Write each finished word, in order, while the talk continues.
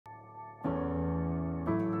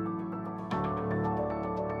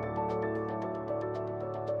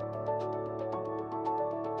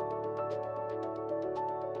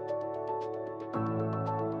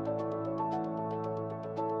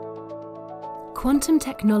Quantum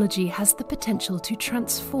technology has the potential to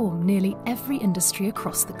transform nearly every industry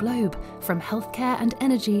across the globe, from healthcare and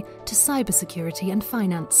energy to cybersecurity and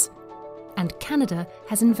finance. And Canada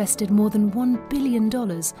has invested more than $1 billion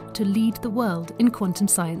to lead the world in quantum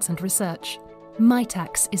science and research.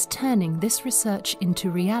 Mitacs is turning this research into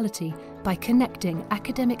reality by connecting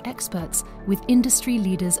academic experts with industry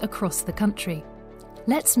leaders across the country.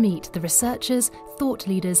 Let's meet the researchers, thought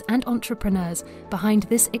leaders and entrepreneurs behind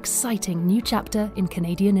this exciting new chapter in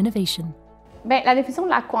Canadian innovation. Bien, la définition de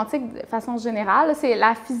la quantique, de façon générale, c'est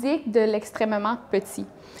la physique de l'extrêmement petit.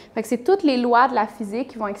 Fait que c'est toutes les lois de la physique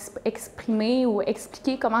qui vont exprimer ou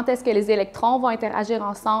expliquer comment est-ce que les électrons vont interagir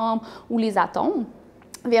ensemble ou les atomes,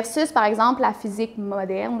 versus, par exemple, la physique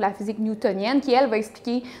moderne ou la physique newtonienne qui, elle, va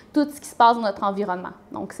expliquer tout ce qui se passe dans notre environnement.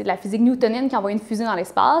 Donc, c'est la physique newtonienne qui envoie une fusée dans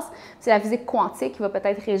l'espace. C'est la physique quantique qui va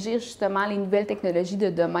peut-être régir justement les nouvelles technologies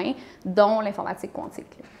de demain, dont l'informatique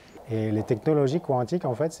quantique. Et les technologies quantiques,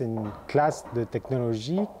 en fait, c'est une classe de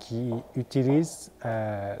technologies qui utilise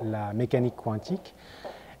la mécanique quantique.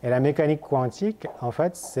 Et la mécanique quantique, en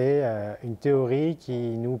fait, c'est une théorie qui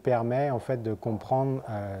nous permet en fait, de comprendre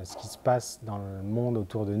ce qui se passe dans le monde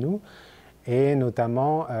autour de nous, et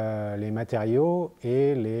notamment les matériaux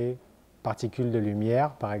et les particules de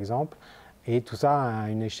lumière, par exemple, et tout ça à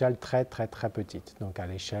une échelle très petite, donc à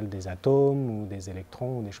l'échelle des atomes ou des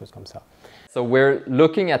électrons ou des choses comme ça. So we're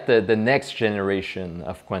looking at the next generation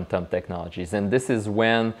of quantum technologies, and this is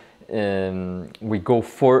when we go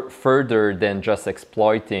further than just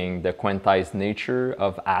exploiting the quantized nature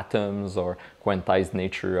of atoms or quantized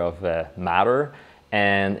nature of matter,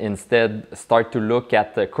 and instead start to look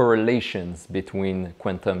at the correlations between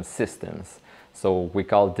quantum systems. So we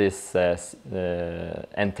call this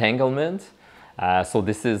entanglement. So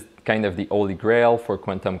this is kind of the holy grail for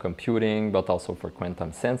quantum computing, but also for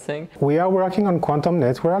quantum sensing. We are working on quantum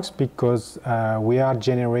networks because we are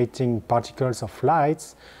generating particles of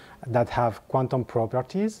light that have quantum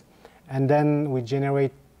properties, and then we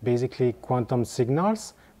generate basically quantum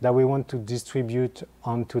signals that we want to distribute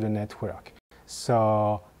onto the network.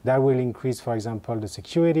 So that will increase, for example, the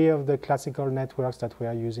security of the classical networks that we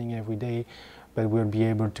are using every day, but we'll be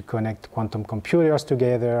able to connect quantum computers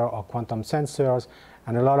together or quantum sensors,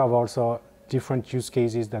 and a lot of also different use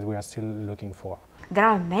cases that we are still looking for. There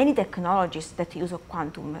are many technologies that use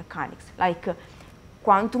quantum mechanics, like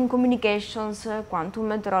quantum communications, quantum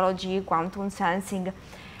metrology, quantum sensing,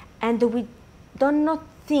 and we do not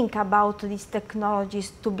think about these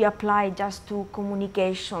technologies to be applied just to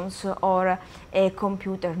communications or a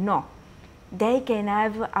computer. No, they can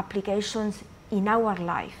have applications in our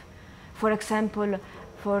life. For example,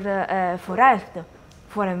 for health,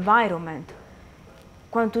 for environment.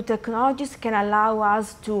 Quantum technologies can allow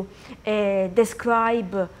us to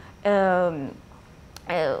describe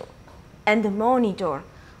and monitor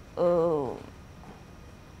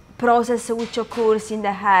process which occurs in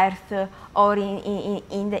the earth or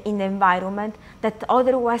in the environment that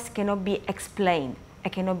otherwise cannot be explained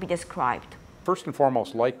and cannot be described. First and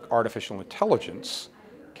foremost, like artificial intelligence,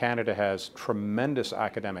 Canada has tremendous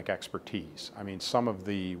academic expertise. I mean, some of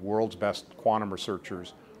the world's best quantum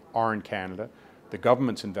researchers are in Canada. The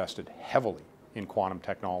government's invested heavily in quantum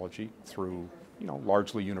technology through,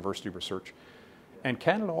 largely university research. And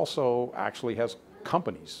Canada also actually has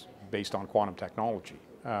companies based on quantum technology.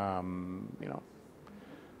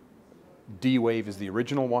 D-Wave is the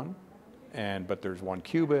original one, but there's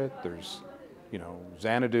 1QBit, there's,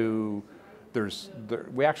 Xanadu.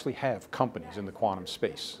 We actually have companies in the quantum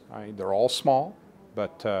space. They're all small,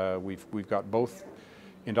 but we've got both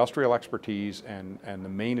industrial expertise and the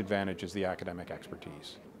main advantage is the academic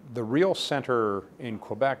expertise. The real center in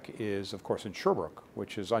Quebec is, of course, in Sherbrooke,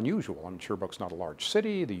 which is unusual. I mean, Sherbrooke's not a large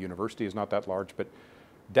city, the university is not that large, but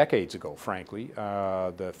decades ago, frankly,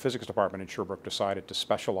 the physics department in Sherbrooke decided to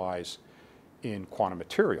specialize in quantum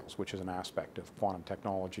materials, which is an aspect of quantum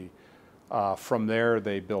technology. From there,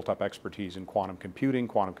 they built up expertise in quantum computing,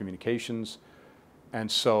 quantum communications,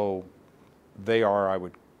 and so they are, I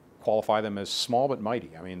would qualify them as small but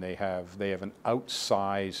mighty. I mean, they have an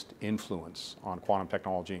outsized influence on quantum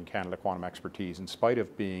technology in Canada, quantum expertise, in spite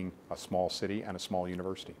of being a small city and a small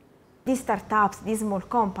university. These startups, these small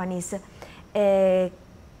companies,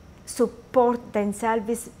 support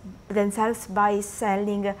themselves by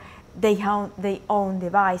selling their own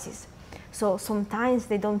devices. So sometimes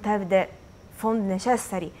they don't have the funds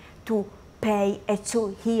necessary to pay a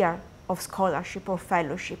 2 years of scholarship or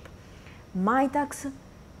fellowship. Mitacs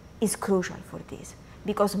is crucial for this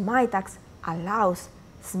because Mitacs allows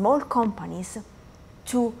small companies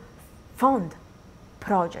to fund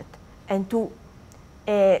projects and to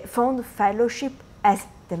fund fellowship as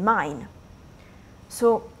the mine.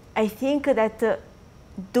 So I think that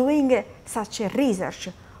doing such a research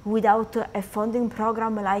without a funding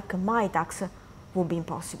program like Mitacs would be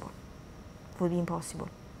impossible.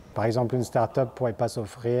 Par exemple, une start-up ne pourrait pas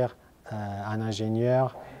s'offrir un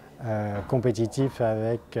ingénieur compétitif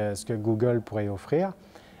avec ce que Google pourrait offrir,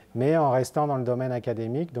 mais en restant dans le domaine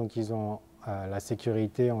académique, donc ils ont la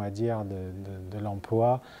sécurité, on va dire, de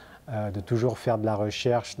l'emploi, de toujours faire de la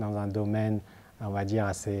recherche dans un domaine, on va dire,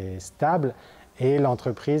 assez stable, et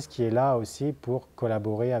l'entreprise qui est là aussi pour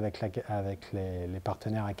collaborer avec les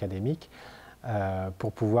partenaires académiques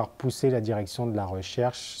pour pouvoir pousser la direction de la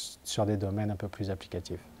recherche sur des domaines un peu plus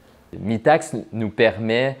applicatifs. Mitacs nous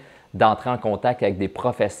permet d'entrer en contact avec des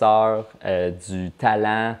professeurs, du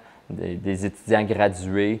talent, des étudiants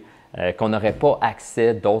gradués, qu'on n'aurait pas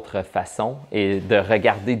accès d'autres façons et de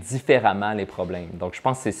regarder différemment les problèmes. Donc, je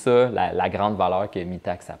pense que c'est ça la grande valeur que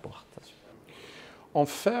Mitacs apporte. On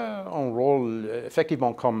fait un rôle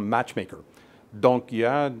effectivement comme matchmaker. Donc, il y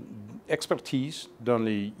a expertise dans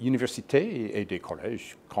les universités et des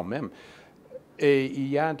collèges quand même. Et il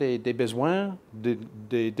y a des besoins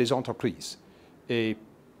des entreprises. Et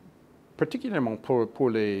particulièrement pour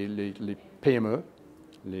les PME,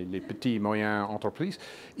 les petits et moyens entreprises,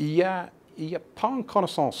 il n'y a pas une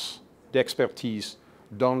connaissance d'expertise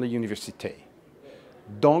dans les universités.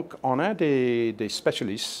 Donc, on a des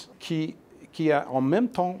spécialistes qui ont en même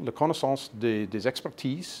temps la connaissance des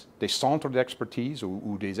expertises, des centres d'expertise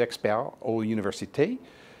ou des experts aux universités.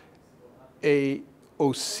 Et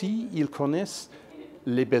aussi, ils connaissent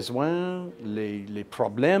les besoins, les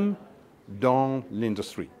problèmes dans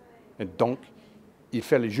l'industrie. Et donc, il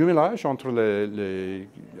fait le jumelage entre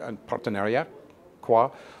un partenariat,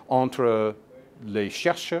 quoi, entre les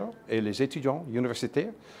chercheurs et les étudiants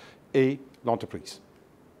universitaires et l'entreprise.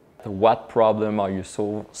 What problem are you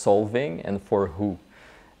solving and for who?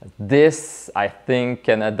 This, I think,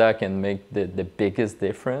 Canada can make the biggest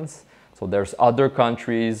difference. So there's other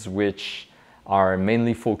countries which are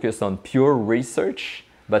mainly focused on pure research,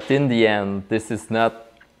 but in the end, this is not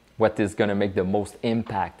what is going to make the most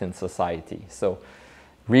impact in society. So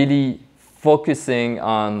really focusing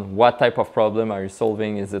on what type of problem are you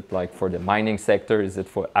solving? Is it like for the mining sector? Is it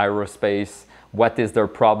for aerospace? What is their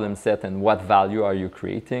problem set and what value are you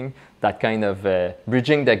creating? That kind of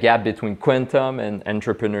bridging the gap between quantum and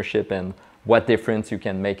entrepreneurship and what difference you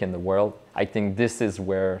can make in the world. I think this is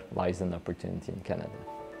where lies an opportunity in Canada.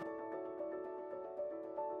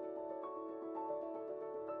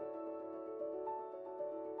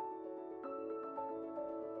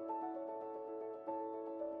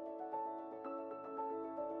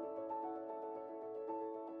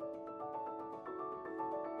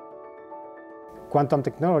 Quantum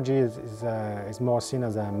technology is more seen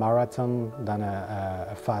as a marathon than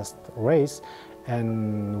a fast race,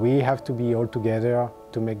 and we have to be all together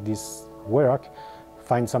to make this work,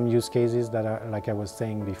 find some use cases that are, like I was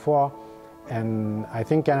saying before, and I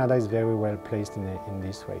think Canada is very well placed in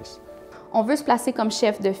this race. On veut se placer comme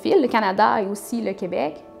chef de file, le Canada et aussi le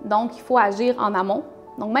Québec, donc il faut agir en amont.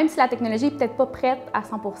 Donc, même si la technologie n'est peut-être pas prête à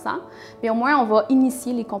 100%, mais au moins, on va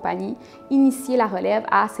initier les compagnies, initier la relève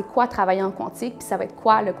à c'est quoi travailler en quantique, puis ça va être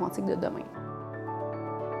quoi le quantique de demain.